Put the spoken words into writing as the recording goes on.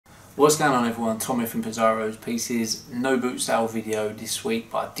What's going on everyone, Tommy from Pizarro's Pieces. No boot sale video this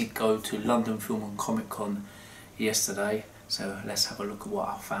week, but I did go to London Film and Comic Con yesterday, so let's have a look at what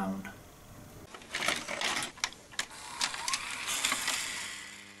I found.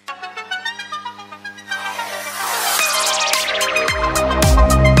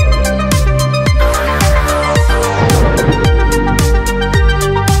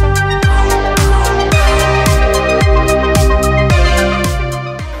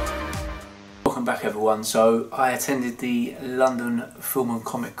 So I attended the London Film and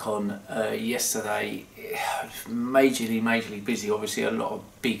Comic Con yesterday. Majorly busy. Obviously a lot of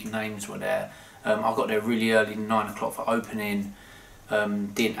big names were there. I got there really early, 9 o'clock for opening.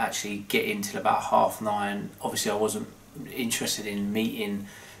 Didn't actually get in till about 9:30. Obviously I wasn't interested in meeting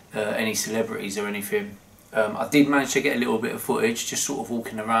any celebrities or anything. I did manage to get a little bit of footage, just sort of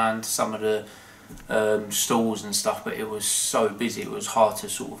walking around some of the stalls and stuff, but it was so busy it was hard to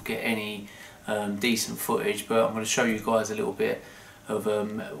sort of get any decent footage, but I'm going to show you guys a little bit of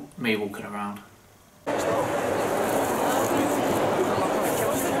me walking around.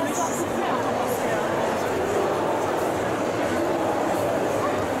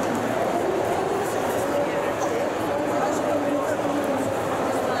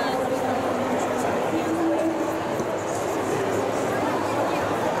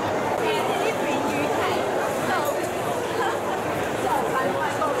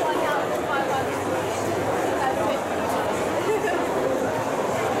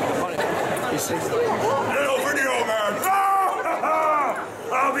 Little video man!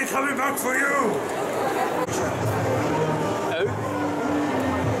 I'll be coming back for you!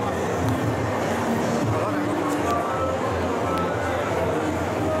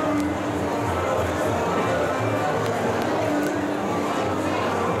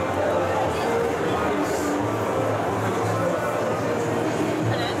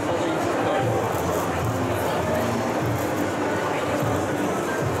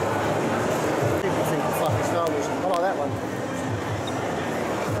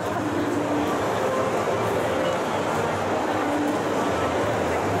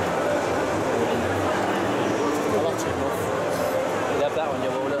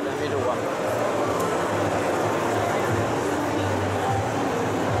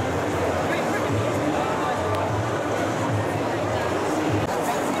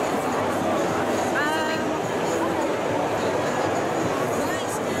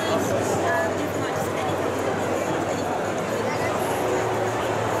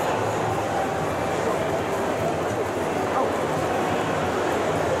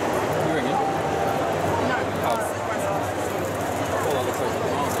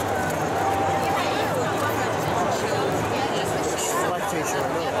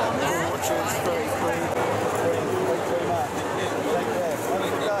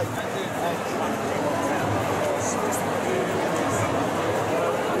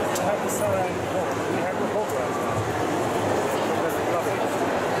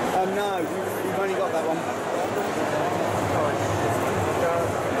 No, you've only got that one.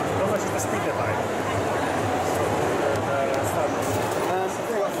 How much is the speed limit? I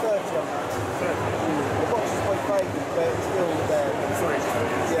think I got 30 on that. The box is quite faded, but it's still there.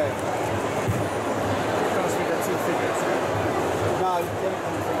 Yeah. It comes with the two figures. No, it didn't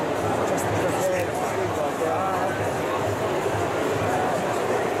come with figures. Just the speed one, yeah.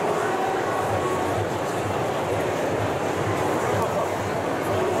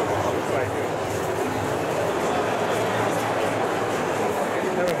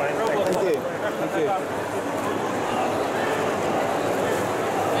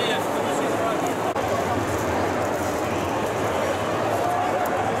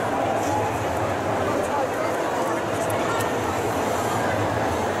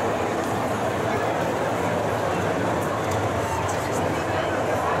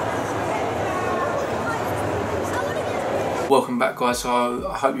 Welcome back guys, so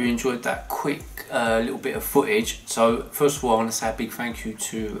I hope you enjoyed that quick little bit of footage. So first of all I want to say a big thank you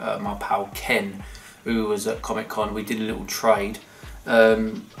to my pal Ken, who was at Comic Con. We did a little trade.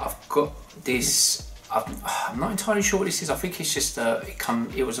 I've got this, I'm not entirely sure what this is. I think it's just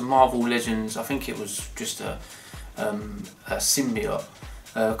it was a Marvel Legends, I think it was just a symbiote,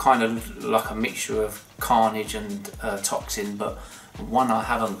 kind of like a mixture of Carnage and Toxin, but one I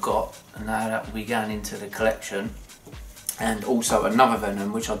haven't got, and now that will be going into the collection. And also another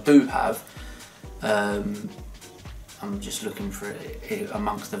Venom, which I do have. I'm just looking for it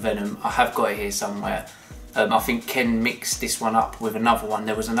amongst the Venom. I have got it here somewhere. I think Ken mixed this one up with another one.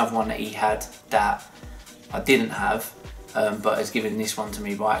 There was another one that he had that I didn't have, but has given this one to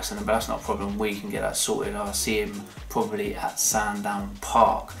me by accident, but that's not a problem. We can get that sorted. I'll see him probably at Sandown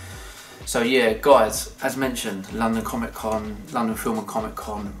Park. So yeah, guys, as mentioned, London Comic Con, London Film and Comic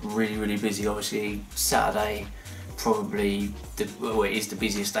Con, really busy. Obviously Saturday, probably well, it is the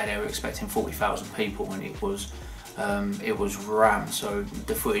busiest day. They were expecting 40,000 people, and it was rammed. So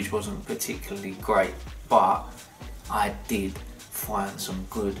the footage wasn't particularly great, but I did find some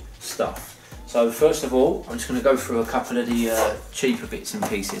good stuff. So first of all, I'm just going to go through a couple of the cheaper bits and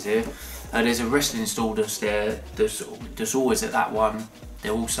pieces here. There's a wrestling stall that's there. There's always at that one.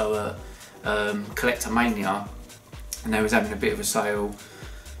 They're also at Collector Mania, and they was having a bit of a sale.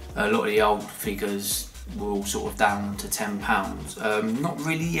 A lot of the old figures were all sort of down to £10. Not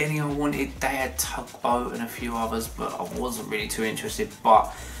really any I wanted. They had Tugboat and a few others, but I wasn't really too interested.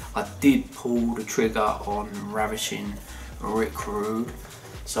 But I did pull the trigger on Ravishing Rick Rude.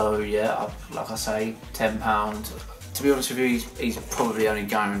 So yeah, like I say, £10. To be honest with you, he's probably only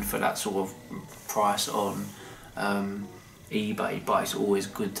going for that sort of price on eBay, but it's always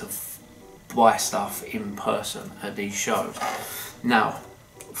good to buy stuff in person at these shows. Now,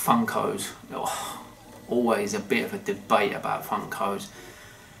 Funkos, always a bit of a debate about Funkos.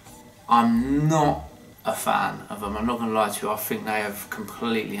 I'm not a fan of them, I'm not going to lie to you. I think they have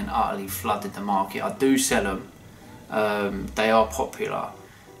completely and utterly flooded the market. I do sell them, they are popular,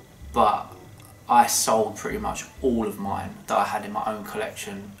 but I sold pretty much all of mine that I had in my own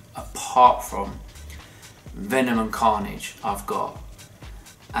collection, apart from Venom and Carnage I've got,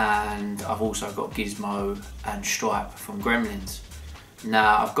 and I've also got Gizmo and Stripe from Gremlins.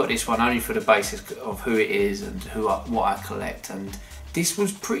 Now I've got this one only for the basis of who it is and what I collect, and this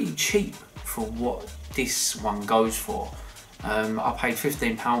was pretty cheap for what this one goes for. I paid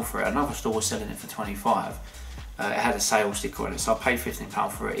 £15 for it. Another store was selling it for 25. It had a sale sticker on it, so I paid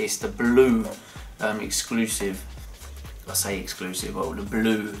 £15 for it. It's the blue exclusive, I say exclusive, well the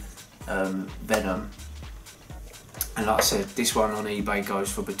blue Venom, and like I said, this one on eBay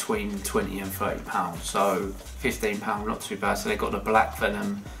goes for between £20 and £30, so £15 not too bad. So they got the black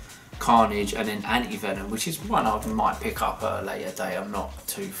Venom, Carnage, and then Anti-Venom, which is one I might pick up at a later date. I'm not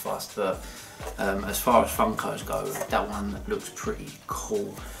too fussed, but as far as Funkos go, that one looks pretty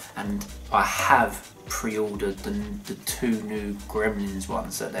cool. And I have pre-ordered the two new Gremlins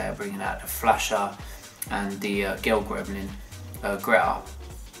ones that they're bringing out, the Flasher and the Girl Gremlin, Greta.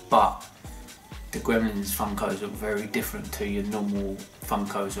 But the Gremlins Funkos look very different to your normal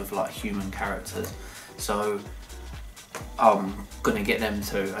Funkos of like human characters. So I'm gonna get them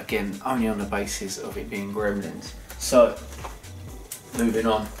too, again, only on the basis of it being Gremlins. So moving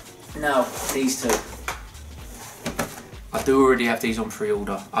on. Now these two, I do already have these on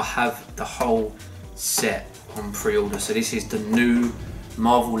pre-order. I have the whole set on pre-order. So this is the new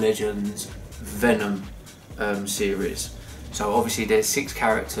Marvel Legends Venom series. So obviously there's 6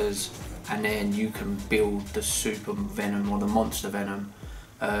 characters, and then you can build the Super Venom or the Monster Venom.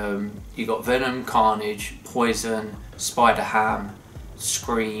 You got Venom, Carnage, Poison, Spider-Ham,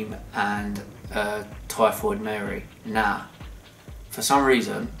 Scream, and Typhoid Mary. Now, for some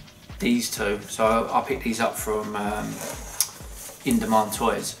reason, these two, so I picked these up from In Demand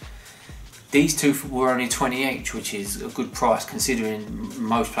Toys. These two were only 20 each, which is a good price considering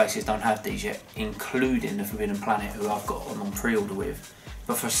most places don't have these yet, including the Forbidden Planet, who I've got on pre-order with.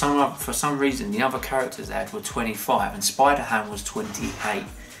 But for some reason, the other characters they had were 25, and Spider-Ham was 28.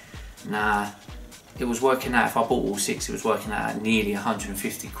 Now, it was working out, if I bought all 6, it was working out at nearly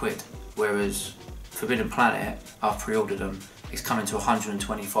 150 quid. Whereas Forbidden Planet, I've pre-ordered them, it's coming to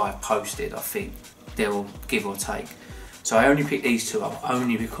 125 posted, I think. They'll give or take. So I only picked these two up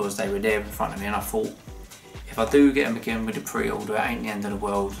only because they were there in front of me, and I thought, if I do get them again with the pre-order, it ain't the end of the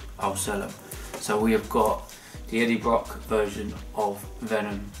world, I'll sell them. So we have got the Eddie Brock version of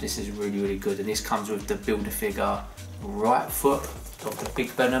Venom. This is really good, and this comes with the Build-A-Figure right foot of the big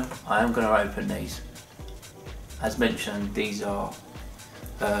Venom. I am going to open these. As mentioned, these are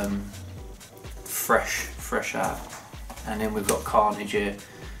fresh out. And then we've got Carnage here,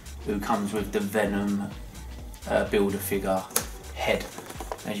 who comes with the Venom Build-A-Figure head,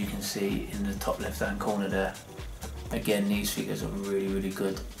 as you can see in the top left hand corner there. Again, these figures are really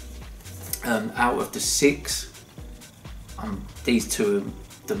good. Out of the 6, these two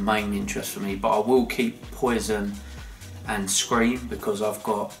are the main interest for me, but I will keep Poison and Scream because I've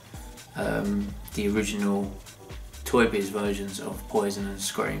got the original Toy Biz versions of Poison and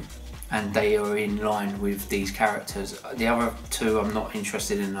Scream, and they are in line with these characters. The other two I'm not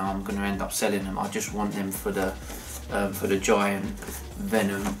interested in, I'm going to end up selling them. I just want them for the giant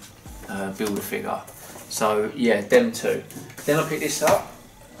Venom Build-A-Figure. So yeah, them two. Then I picked this up,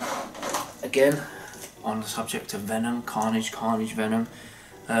 again on the subject of Venom, Carnage, Venom.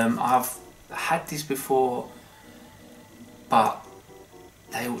 I've had this before, but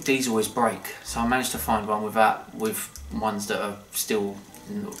these always break. So I managed to find one with ones that are still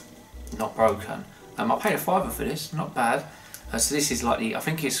not broken. I paid £5 for this, not bad. So this is like I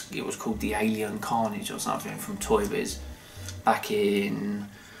think it was called the Alien Carnage or something from Toy Biz back in,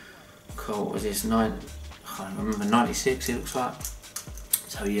 what was this, I can't remember, 96 it looks like.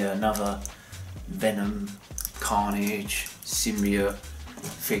 So yeah, another Venom, Carnage, Symbiote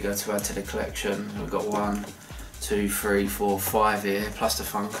figure to add to the collection. We've got 1, 2, 3, 4, 5 here, plus the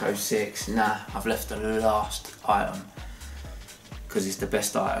Funko 6. Nah, I've left the last item because it's the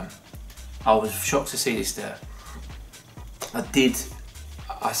best item. I was shocked to see this there. I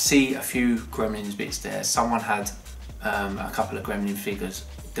see a few Gremlins bits there. Someone had a couple of Gremlin figures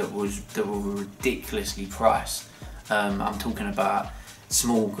that were ridiculously priced. I'm talking about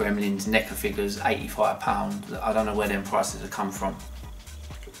small Gremlins NECA figures, £85. I don't know where them prices have come from,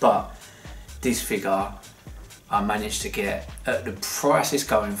 but this figure I managed to get at the price it's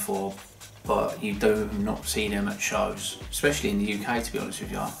going for, but you do not see them at shows, especially in the UK, to be honest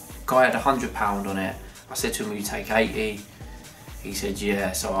with you. Guy had £100 on it. I said to him, will you take 80? He said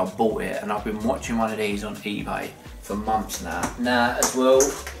yeah, so I bought it, and I've been watching one of these on eBay for months now. Now as well,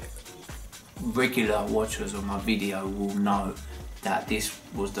 regular watchers of my video will know that this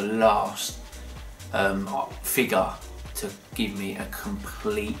was the last figure to give me a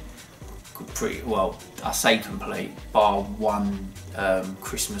complete, well, I say complete, bar one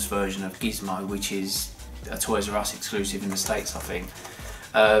Christmas version of Gizmo, which is a Toys R Us exclusive in the States, I think.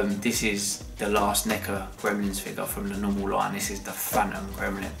 This is the last NECA Gremlins figure from the normal line. This is the Phantom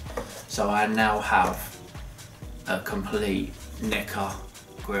Gremlin. So I now have a complete NECA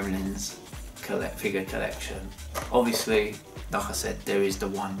Gremlins figure collection. Obviously, like I said, there is the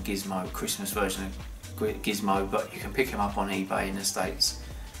one Gizmo Christmas version of Gizmo, but you can pick him up on eBay in the States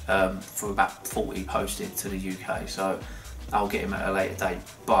for about 40 posted to the UK. So I'll get him at a later date.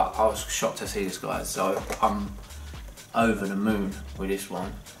 But I was shocked to see this, guys. So I'm over the moon with this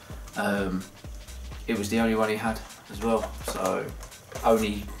one. It was the only one he had as well, so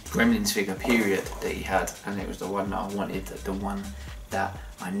only Gremlins figure period that he had, and it was the one that I wanted, the one that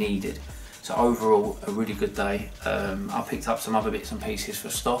I needed. So overall, a really good day. I picked up some other bits and pieces for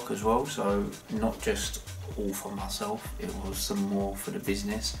stock as well, so not just all for myself, it was some more for the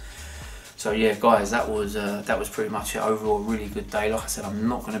business. So yeah, guys, that was pretty much it. Overall, a really good day. Like I said, I'm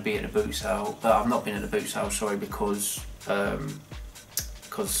not going to be at the boot sale. I've not been at the boot sale, sorry, because the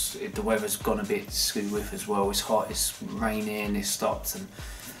weather's gone a bit screw with as well. It's hot, it's raining, it's stopped, and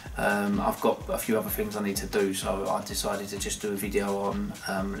I've got a few other things I need to do. So I decided to just do a video on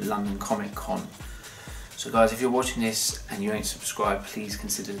London Comic Con. So guys, if you're watching this and you ain't subscribed, please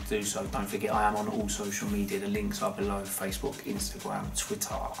consider to do so. Don't forget, I am on all social media. The links are below: Facebook, Instagram,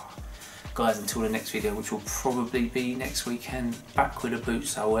 Twitter. Guys, until the next video, which will probably be next weekend, back with a boot,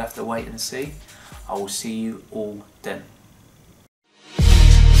 so we'll have to wait and see. I will see you all then.